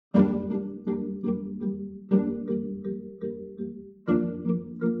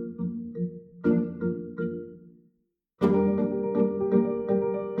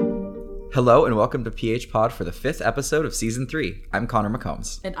Hello and welcome to PH Pod for the 5th episode of Season 3. I'm Connor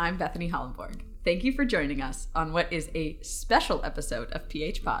McCombs. And I'm Bethany Hollenborg. Thank you for joining us on what is a special episode of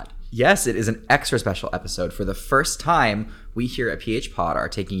PH Pod. Yes, it is an extra special episode. For the first time, we here at PH Pod are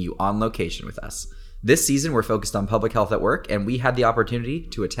taking you on location with us. This season, we're focused on public health at work, and we had the opportunity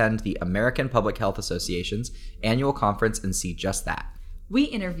to attend the American Public Health Association's annual conference and see just that. We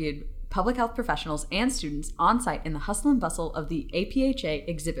interviewed public health professionals and students on site in the hustle and bustle of the APHA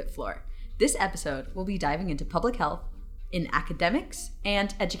exhibit floor. This episode will be diving into public health in academics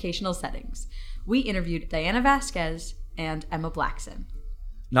and educational settings. We interviewed Diana Vasquez and Emma Blackson.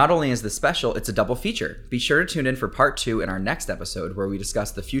 Not only is this special, it's a double feature. Be sure to tune in for part 2 in our next episode, where we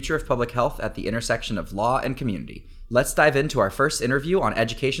discuss the future of public health at the intersection of law and community. Let's dive into our first interview on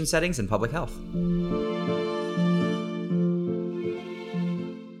education settings in public health.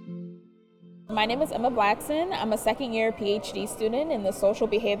 My name is Emma Blackson. I'm a second-year PhD student in the Social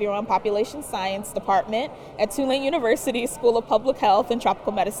Behavioral and Population Science Department at Tulane University School of Public Health and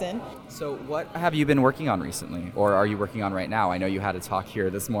Tropical Medicine. So what have you been working on recently, or are you working on right now? I know you had a talk here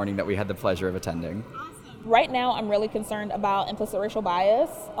this morning that we had the pleasure of attending. Right now, I'm really concerned about implicit racial bias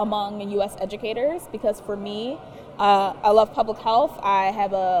among U.S. educators because for me, I love public health. I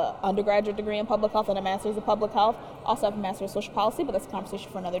have an undergraduate degree in public health and a master's in public health. Also have a master's in social policy, but that's a conversation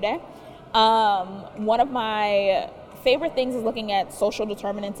for another day. One of my favorite things is looking at social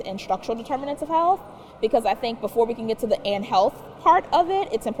determinants and structural determinants of health, because I think before we can get to the and health part of it,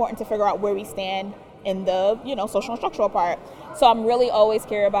 it's important to figure out where we stand in the, social and structural part. So I'm really always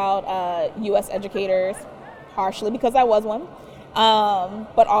care about U.S. educators, partially because I was one,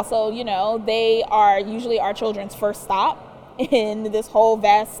 but also, they are usually our children's first stop in this whole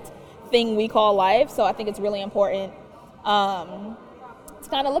vast thing we call life. So I think it's really important to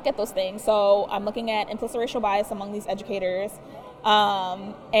kind of look at those things. So I'm looking at implicit racial bias among these educators,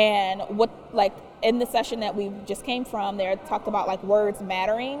 and what, in the session that we just came from, they talked about words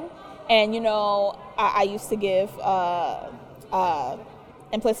mattering, and I used to give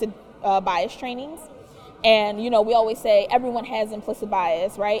implicit bias trainings, and we always say everyone has implicit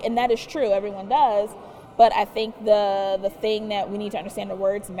bias, right? And that is true, everyone does. But I think the thing that we need to understand, the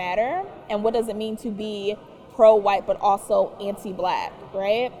words matter, and what does it mean to be pro-white but also anti-black,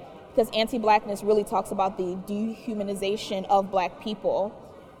 right? Because anti-blackness really talks about the dehumanization of black people.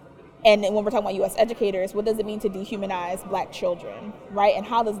 And when we're talking about U.S. educators, what does it mean to dehumanize black children, right? And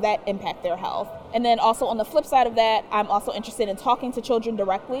how does that impact their health? And then also on the flip side of that, I'm also interested in talking to children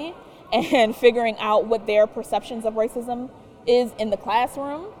directly and figuring out what their perceptions of racism is in the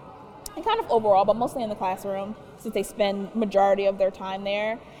classroom, and kind of overall, but mostly in the classroom, since they spend majority of their time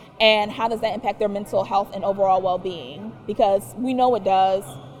there. And how does that impact their mental health and overall well-being? Because we know it does,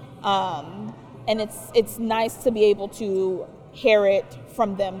 and it's nice to be able to hear it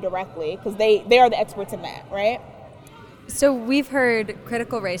from them directly, because they are the experts in that, right? So we've heard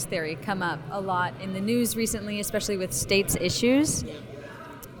critical race theory come up a lot in the news recently, especially with states' issues.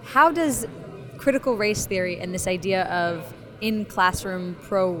 How does critical race theory and this idea of in-classroom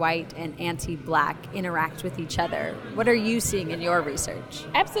pro-white and anti-black interact with each other? What are you seeing in your research?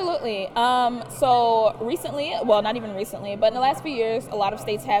 Absolutely. So recently, well, not even recently, but in the last few years, a lot of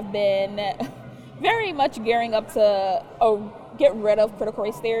states have been very much gearing up to get rid of critical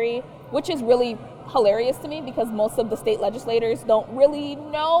race theory, which is really hilarious to me because most of the state legislators don't really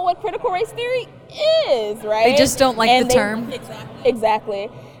know what critical race theory is, right? They just don't like the term. Exactly.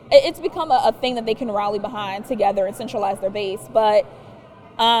 It's become a thing that they can rally behind together and centralize their base. But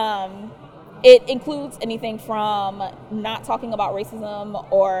it includes anything from not talking about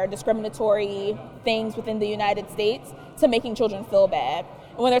racism or discriminatory things within the United States to making children feel bad.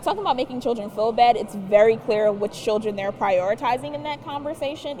 And when they're talking about making children feel bad, it's very clear which children they're prioritizing in that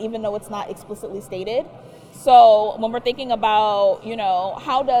conversation, even though it's not explicitly stated. So when we're thinking about,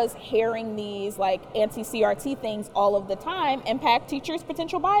 how does hearing these anti-CRT things all of the time impact teachers'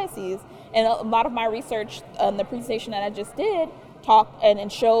 potential biases? And a lot of my research on the presentation that I just did talked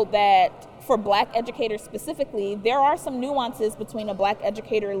and showed that for black educators specifically, there are some nuances between a black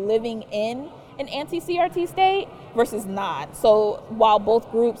educator living in an anti-CRT state versus not. So while both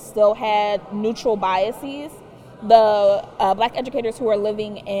groups still had neutral biases, the black educators who are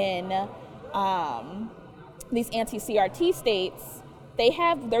living in these anti-CRT states,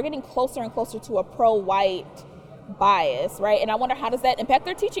 they're getting closer and closer to a pro-white bias, right? And I wonder, how does that impact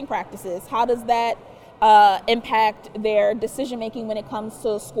their teaching practices? How does that impact their decision-making when it comes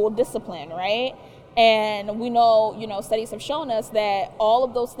to school discipline, right? And we know, studies have shown us that all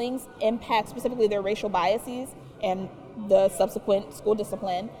of those things impact specifically their racial biases and the subsequent school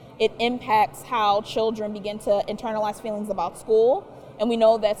discipline. It impacts how children begin to internalize feelings about school And we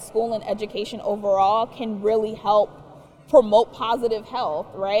know that school and education overall can really help promote positive health,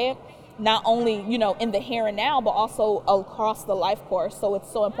 right? Not only, you know, in the here and now, but also across the life course. So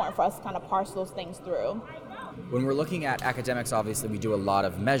it's so important for us to kind of parse those things through. When we're looking at academics, obviously we do a lot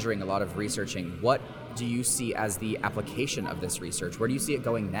of measuring, a lot of researching. What do you see as the application of this research? Where do you see it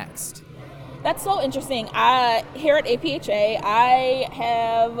going next? That's so interesting. Here at APHA, I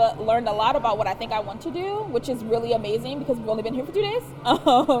have learned a lot about what I think I want to do, which is really amazing because we've only been here for 2 days.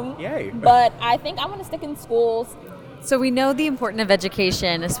 Yay. But I think I'm going to stick in schools. So we know the importance of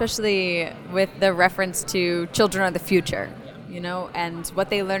education, especially with the reference to children are the future, you know, and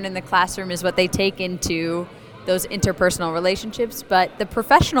what they learn in the classroom is what they take into those interpersonal relationships, but the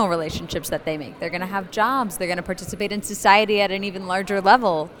professional relationships that they make. They're going to have jobs. They're going to participate in society at an even larger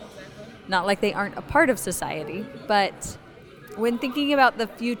level. Not like they aren't a part of society, but when thinking about the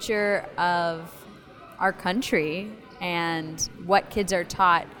future of our country and what kids are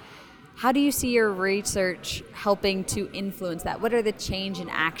taught, how do you see your research helping to influence that? What are the change in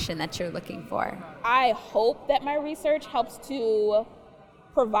action that you're looking for? I hope that my research helps to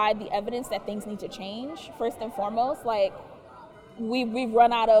provide the evidence that things need to change, first and foremost. Like, we've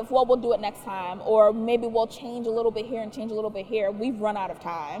run out of, well, we'll do it next time, or maybe we'll change a little bit here and change a little bit here. We've run out of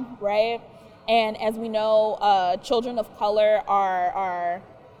time, right? And as we know, children of color are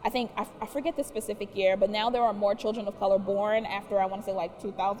I think, I forget the specific year, but now there are more children of color born after, I want to say like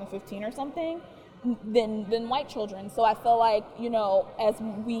 2015 or something, than white children. So I feel like, you know, as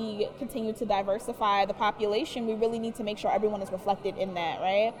we continue to diversify the population, we really need to make sure everyone is reflected in that,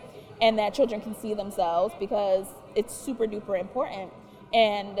 right? And that children can see themselves, because it's super duper important.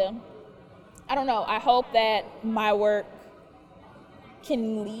 And I don't know, I hope that my work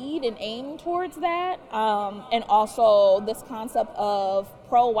can lead and aim towards that. And also this concept of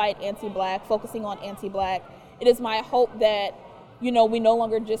pro-white, anti-black, focusing on anti-black. It is my hope that, you know, we no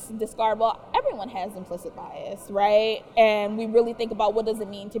longer just discard, well, everyone has implicit bias, right? And we really think about, what does it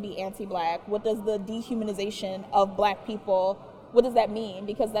mean to be anti-black? What does the dehumanization of black people, what does that mean?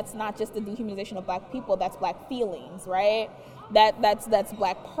 Because that's not just the dehumanization of black people, that's black feelings, right? That's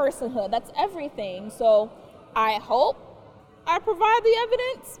black personhood, that's everything. So I hope I provide the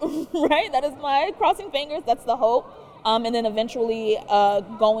evidence, right? That is my crossing fingers, that's the hope. And then eventually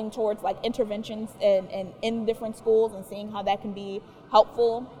going towards like interventions and in different schools and seeing how that can be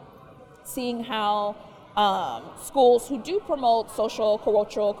helpful. Seeing how schools who do promote social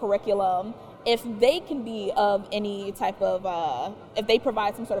cultural curriculum, if they can be of any type of, if they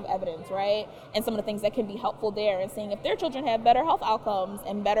provide some sort of evidence, right? And some of the things that can be helpful there, and seeing if their children have better health outcomes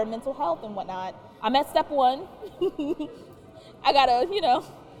and better mental health and whatnot. I'm at step 1. I got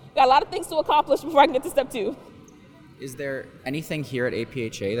a lot of things to accomplish before I can get to step 2. Is there anything here at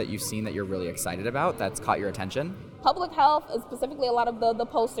APHA that you've seen that you're really excited about that's caught your attention? Public health, specifically a lot of the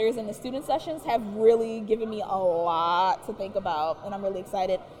posters and the student sessions, have really given me a lot to think about, and I'm really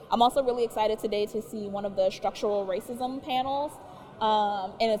excited. I'm also really excited today to see one of the structural racism panels,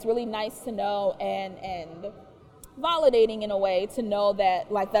 and it's really nice to know and validating in a way to know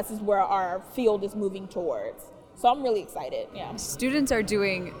that, like, this is where our field is moving towards. So I'm really excited, yeah. Students are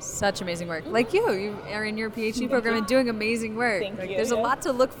doing such amazing work. Like you are in your PhD program and doing amazing work. Thank you. There's a lot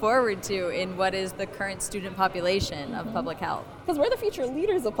to look forward to in what is the current student population of public health. Because we're the future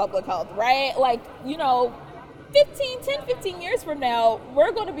leaders of public health, right? Like, you know, 15 years from now,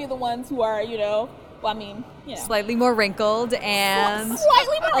 we're going to be the ones who are, you know, well, I mean, you know. Slightly more wrinkled and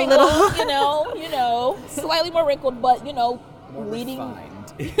slightly more wrinkled, you know, slightly more wrinkled, but, you know, More leading. refined.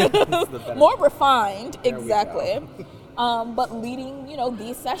 More refined, exactly. But leading, you know,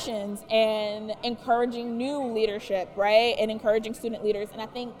 these sessions and encouraging new leadership, right? And encouraging student leaders. And I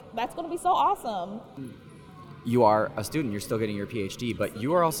think that's going to be so awesome. You are a student, you're still getting your PhD, but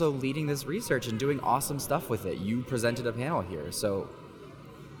you are also leading this research and doing awesome stuff with it. You presented a panel here, so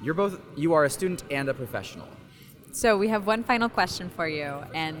you are a student and a professional. So we have one final question for you,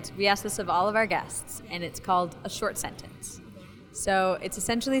 and we ask this of all of our guests, and it's called a short sentence. So it's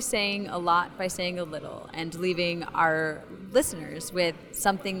essentially saying a lot by saying a little, and leaving our listeners with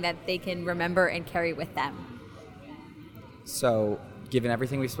something that they can remember and carry with them. So, given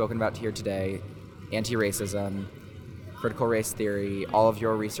everything we've spoken about here today, anti-racism, critical race theory, all of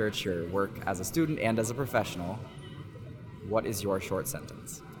your research, your work as a student and as a professional, what is your short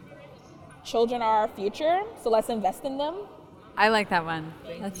sentence? Children are our future, so let's invest in them. I like that one.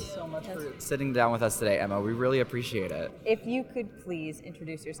 Thank you so much for sitting down with us today, Emma. We really appreciate it. If you could please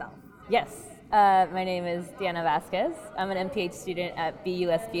introduce yourself. Yes, my name is Diana Vasquez. I'm an MPH student at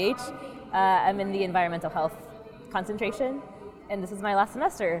BUSPH. I'm in the environmental health concentration, and this is my last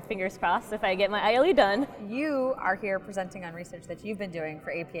semester. Fingers crossed if I get my ILE done. You are here presenting on research that you've been doing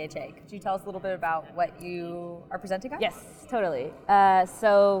for APHA. Could you tell us a little bit about what you are presenting on? Yes, totally.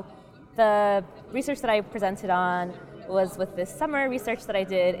 So the research that I presented on was with this summer research that I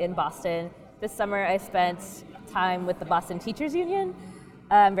did in Boston. This summer I spent time with the Boston Teachers Union.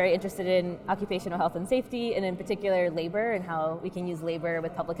 I'm very interested in occupational health and safety, and in particular labor and how we can use labor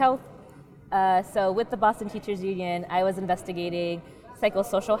with public health. So with the Boston Teachers Union, I was investigating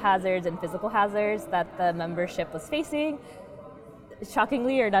psychosocial hazards and physical hazards that the membership was facing.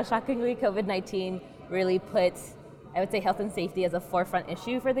 Shockingly or not shockingly, COVID-19 really put, I would say, health and safety as a forefront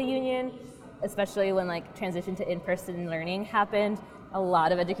issue for the union, especially when transition to in-person learning happened. A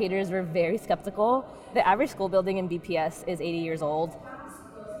lot of educators were very skeptical. The average school building in BPS is 80 years old.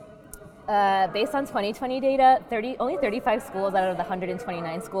 Based on 2020 data, only 35 schools out of the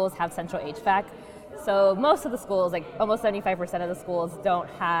 129 schools have central HVAC. So most of the schools, almost 75% of the schools, don't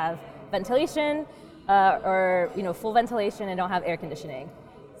have ventilation or full ventilation and don't have air conditioning.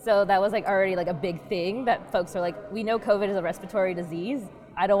 So that was already a big thing that folks are we know COVID is a respiratory disease.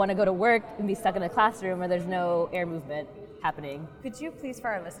 I don't want to go to work and be stuck in a classroom where there's no air movement happening. Could you please, for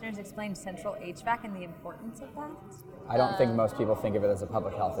our listeners, explain central HVAC and the importance of that? I don't think most people think of it as a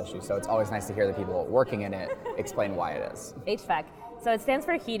public health issue, so it's always nice to hear the people working in it explain why it is. HVAC. So it stands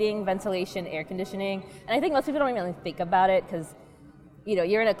for heating, ventilation, air conditioning. And I think most people don't really think about it because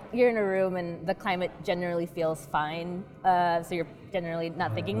you're in a room and the climate generally feels fine. So you're generally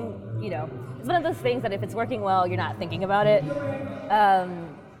not thinking, it's one of those things that if it's working well, you're not thinking about it.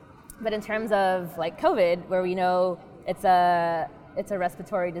 But in terms of COVID, where we know it's a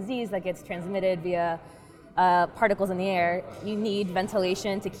respiratory disease that gets transmitted via particles in the air, you need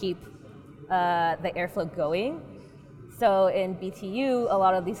ventilation to keep the airflow going. So in BTU, a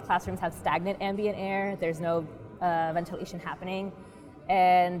lot of these classrooms have stagnant ambient air. There's no ventilation happening.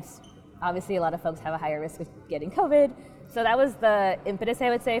 And obviously a lot of folks have a higher risk of getting COVID. So that was the impetus, I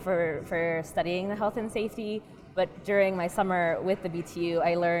would say, for studying the health and safety. But during my summer with the BTU,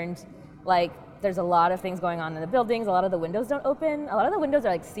 I learned there's a lot of things going on in the buildings. A lot of the windows don't open. A lot of the windows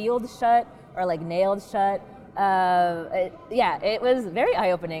are sealed shut or nailed shut. It was very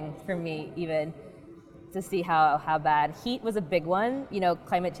eye-opening for me even to see how bad. Heat was a big one.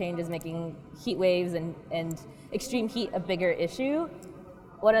 Climate change is making heat waves and extreme heat a bigger issue.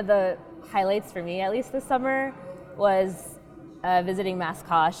 One of the highlights for me, at least this summer, was visiting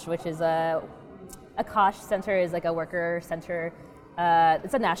MassCosh, which is a COSH center is a worker center.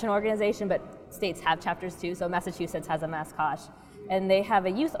 It's a national organization, but states have chapters too. So Massachusetts has a MassCosh, and they have a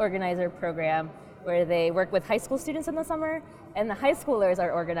youth organizer program where they work with high school students in the summer, and the high schoolers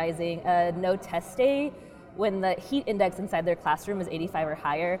are organizing a no test day when the heat index inside their classroom is 85 or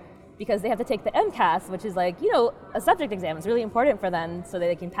higher, because they have to take the MCAS, which is a subject exam. It's really important for them so that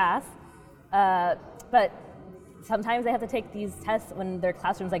they can pass. But sometimes they have to take these tests when their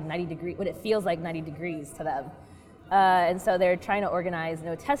classroom's 90 degrees, when it feels 90 degrees to them. And so they're trying to organize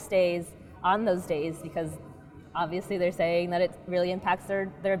no test days on those days because obviously they're saying that it really impacts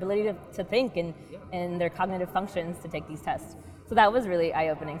their ability to think and their cognitive functions to take these tests. So that was really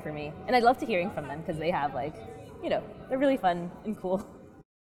eye-opening for me. And I loved hearing from them because they have they're really fun and cool.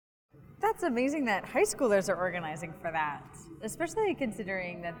 That's amazing that high schoolers are organizing for that, especially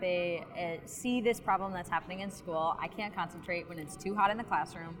considering that they see this problem that's happening in school. I can't concentrate when it's too hot in the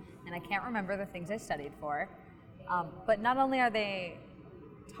classroom, and I can't remember the things I studied for. But not only are they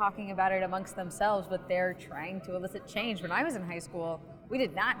talking about it amongst themselves, but they're trying to elicit change. When I was in high school, we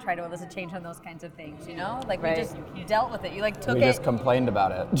did not try to elicit change on those kinds of things, Right. We just dealt with it. You took it. We just complained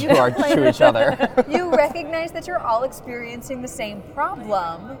about it to each other. You recognize that you're all experiencing the same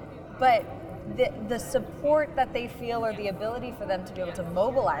problem, but the support that they feel or the ability for them to be able to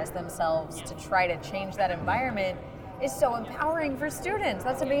mobilize themselves to try to change that environment is so empowering for students.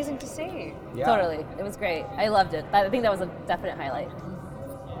 That's amazing to see. Yeah. Totally. It was great. I loved it. I think that was a definite highlight.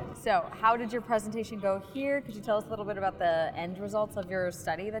 So how did your presentation go here? Could you tell us a little bit about the end results of your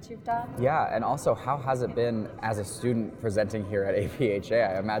study that you've done? Yeah, and also how has it been as a student presenting here at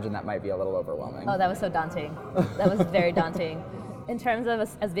APHA? I imagine that might be a little overwhelming. Oh, that was so daunting. That was very daunting. In terms of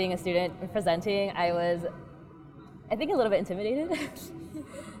as being a student and presenting, I think a little bit intimidated.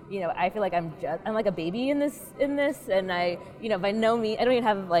 I feel like I'm like a baby in this, and I, by no means, I don't even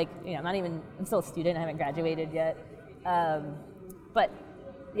have I'm still a student, I haven't graduated yet. But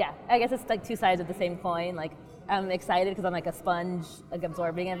yeah, I guess it's two sides of the same coin. I'm excited because I'm like a sponge,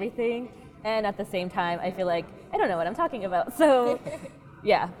 absorbing everything. And at the same time, I feel like I don't know what I'm talking about. So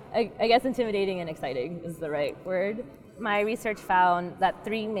yeah, I guess intimidating and exciting is the right word. My research found that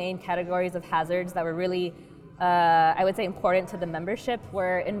 3 main categories of hazards that were really I would say important to the membership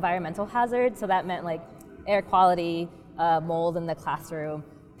were environmental hazards. So that meant like air quality, mold in the classroom,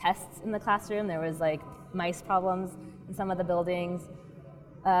 pests in the classroom. There was like mice problems in some of the buildings.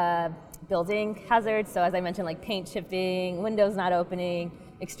 Building hazards, so as I mentioned, like paint chipping, windows not opening,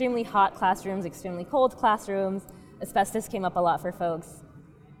 extremely hot classrooms, extremely cold classrooms. Asbestos came up a lot for folks.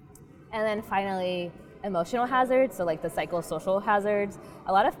 And then finally, emotional hazards, so like the psychosocial hazards.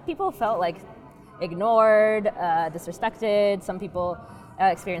 A lot of people felt like ignored, disrespected. Some people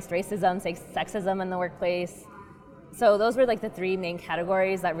experienced racism, sexism in the workplace. So those were like the three main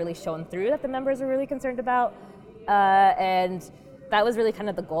categories that really shone through that the members were really concerned about. And that was really kind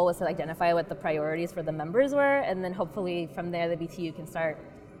of the goal, was to identify what the priorities for the members were, and then hopefully from there the BTU can start,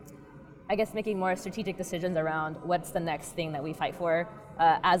 I guess, making more strategic decisions around what's the next thing that we fight for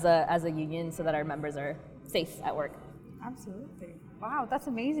as a union, so that our members are safe at work. Absolutely. Wow, that's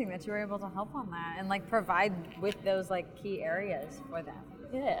amazing that you were able to help on that and like provide with those like key areas for them.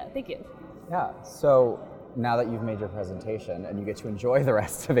 Yeah, thank you. Yeah, so now that you've made your presentation and you get to enjoy the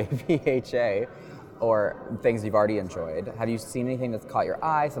rest of APHA, or things you've already enjoyed, have you seen anything that's caught your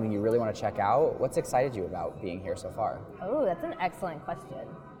eye, something you really want to check out? What's excited you about being here so far? Oh, that's an excellent question.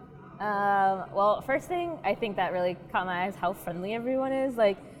 Well, first thing I think that really caught my eye is how friendly everyone is.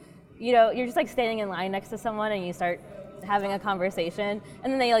 Like, you know, you're just like standing in line next to someone and you start having a conversation,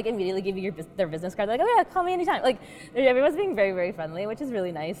 and then they like immediately give you their business card. They're like, oh yeah, call me anytime. Like, everyone's being very, very friendly, which is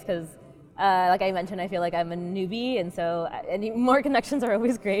really nice because, like I mentioned, I feel like I'm a newbie, and so any more connections are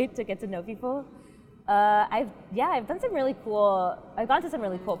always great to get to know people. I've gone to some really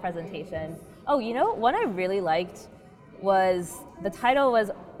cool presentations. Oh, you know, one I really liked was, the title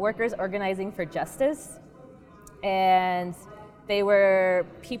was Workers Organizing for Justice, and they were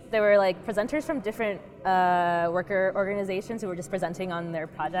like presenters from different worker organizations who were just presenting on their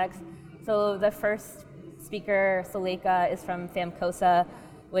projects. So the first speaker, Suleika, is from FAMCOSA,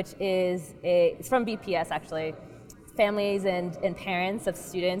 which is it's from BPS actually. Families and parents of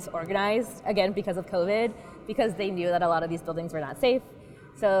students organized, again because of COVID, because they knew that a lot of these buildings were not safe.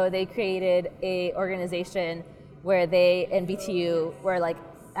 So they created a organization where they and BTU were like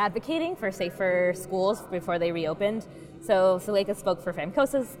advocating for safer schools before they reopened. So Suleika spoke for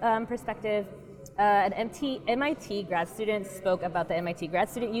FAMCOSA's perspective. An MIT grad student spoke about the MIT Grad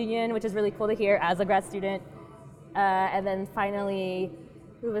Student Union, which is really cool to hear as a grad student. And then finally,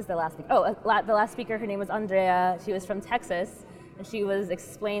 who was the last speaker? Oh, the last speaker, her name was Andrea. She was from Texas, and she was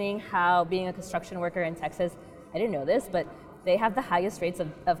explaining how being a construction worker in Texas, I didn't know this, but they have the highest rates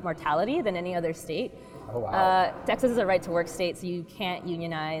of mortality than any other state. Oh, wow. Texas is a right-to-work state, so you can't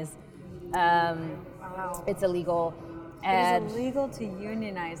unionize. Wow. It's illegal. It is illegal to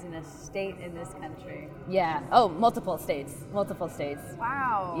unionize in a state in this country. Yeah. Oh, multiple states.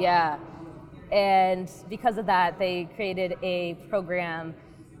 Wow. Yeah. And because of that, they created a program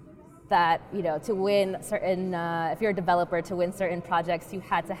that, you know, to win certain, if you're a developer, to win certain projects, you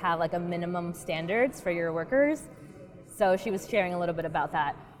had to have like a minimum standards for your workers. So she was sharing a little bit about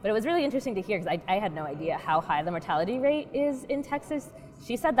that. But it was really interesting to hear because I had no idea how high the mortality rate is in Texas.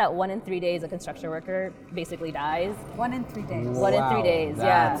 She said that 1 in 3 days a construction worker basically dies. 1 in 3 days. 1 in 3 days,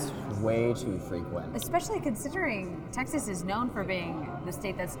 that's yeah. way too frequent. Especially considering Texas is known for being the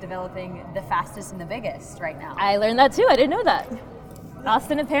state that's developing the fastest and the biggest right now. I learned that too. I didn't know that.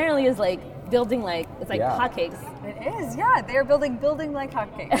 Austin apparently is like building like, it's like hotcakes. It is, yeah. They are building like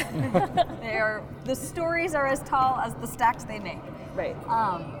hotcakes. The stories are as tall as the stacks they make. Right.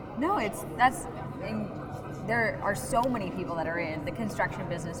 There are so many people that are in the construction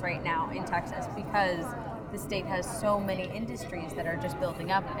business right now in Texas because the state has so many industries that are just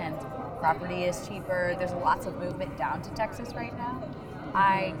building up and property is cheaper. There's lots of movement down to Texas right now.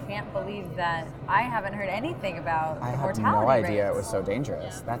 I can't believe that I haven't heard anything about I had mortality no idea rates. it was so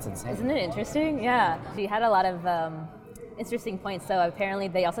dangerous. That's insane. Isn't it interesting? Yeah. She had a lot of interesting points. So apparently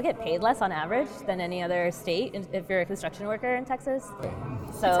they also get paid less on average than any other state if you're a construction worker in Texas.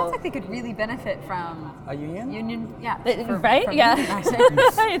 So it sounds like they could really benefit from a union? Yeah. Right? Yeah.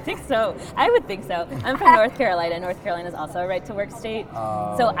 I think so. I would think so. I'm from North Carolina. North Carolina is also a right-to-work state.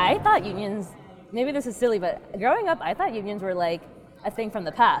 So I thought unions, maybe this is silly, but growing up, I thought unions were like a thing from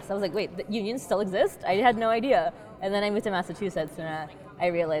the past. I was like, wait, the unions still exist? I had no idea. And then I moved to Massachusetts and I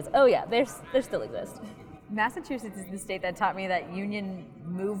realized, oh yeah, they still exist. Massachusetts is the state that taught me that union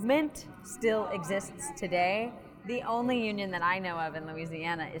movement still exists today. The only union that I know of in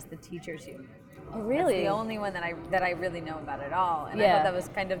Louisiana is the teachers union. Oh, really? That's the only one that I really know about at all. And I thought that was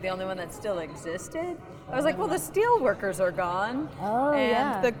kind of the only one that still existed. I was like, well, the steel workers are gone. Oh, and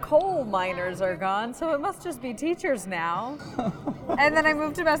yeah. the coal miners are gone, so it must just be teachers now. And then I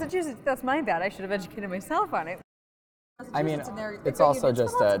moved to Massachusetts. That's my bad. I should have educated myself on it. I mean, it's also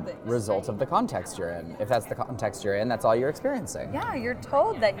just a result of the context you're in. If that's the context you're in, that's all you're experiencing. Yeah, you're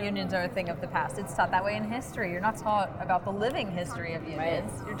told that unions are a thing of the past. It's taught that way in history. You're not taught about the living history of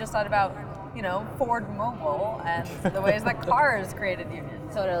unions. You're just taught about, Ford Mobile and the ways that cars created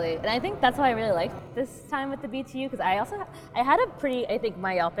unions. Totally. And I think that's why I really liked this time with the BTU, because I had a pretty, I think,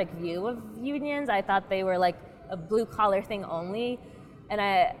 myopic view of unions. I thought they were like a blue collar thing only. And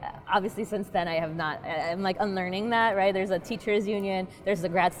I, obviously since then I have not, I'm like unlearning that, right? There's a teachers union, there's the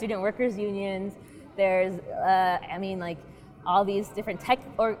grad student workers unions, there's, all these different tech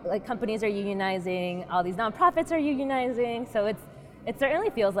or like companies are unionizing, all these nonprofits are unionizing. So it certainly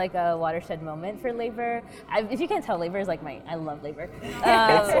feels like a watershed moment for labor. If you can't tell, labor is like I love labor.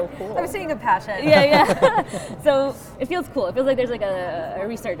 It's so cool. I'm seeing a passion. Yeah. So it feels cool. It feels like there's like a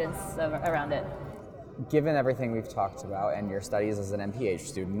resurgence around it. Given everything we've talked about and your studies as an MPH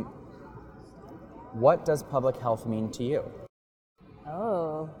student, what does public health mean to you?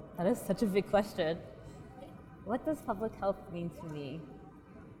 Oh, that is such a big question. What does public health mean to me?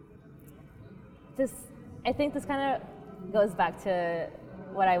 I think this kind of goes back to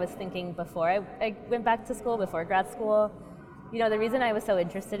what I was thinking before I went back to school, before grad school. The reason I was so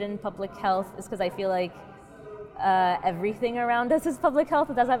interested in public health is because I feel like everything around us is public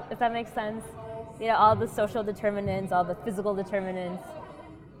health, if that makes sense. All the social determinants, all the physical determinants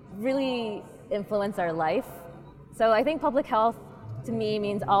really influence our life. So I think public health to me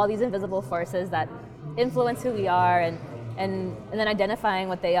means all these invisible forces that influence who we are and then identifying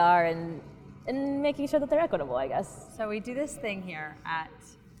what they are and making sure that they're equitable, I guess. So we do this thing here at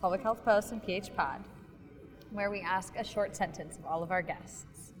Public Health Post and PH Pod where we ask a short sentence of all of our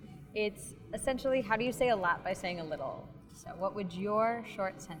guests. It's essentially, how do you say a lot by saying a little? So what would your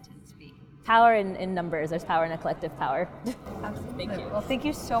short sentence be? Power in numbers. There's power in a collective power. Absolutely. Thank you. Well, thank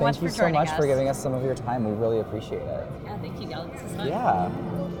you so much for joining us. Thank you so much for giving us some of your time. We really appreciate it. Yeah, thank you, Gal. This is fun. Yeah.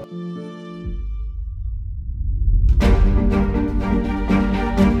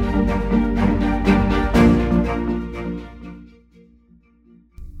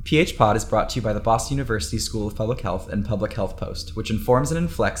 PH Pod is brought to you by the Boston University School of Public Health and Public Health Post, which informs and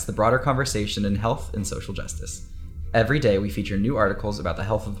inflects the broader conversation in health and social justice. Every day, we feature new articles about the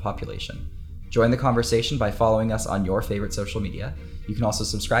health of the population. Join the conversation by following us on your favorite social media. You can also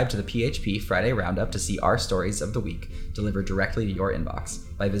subscribe to the PHP Friday Roundup to see our stories of the week delivered directly to your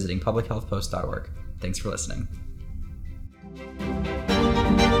inbox by visiting publichealthpost.org. Thanks for listening.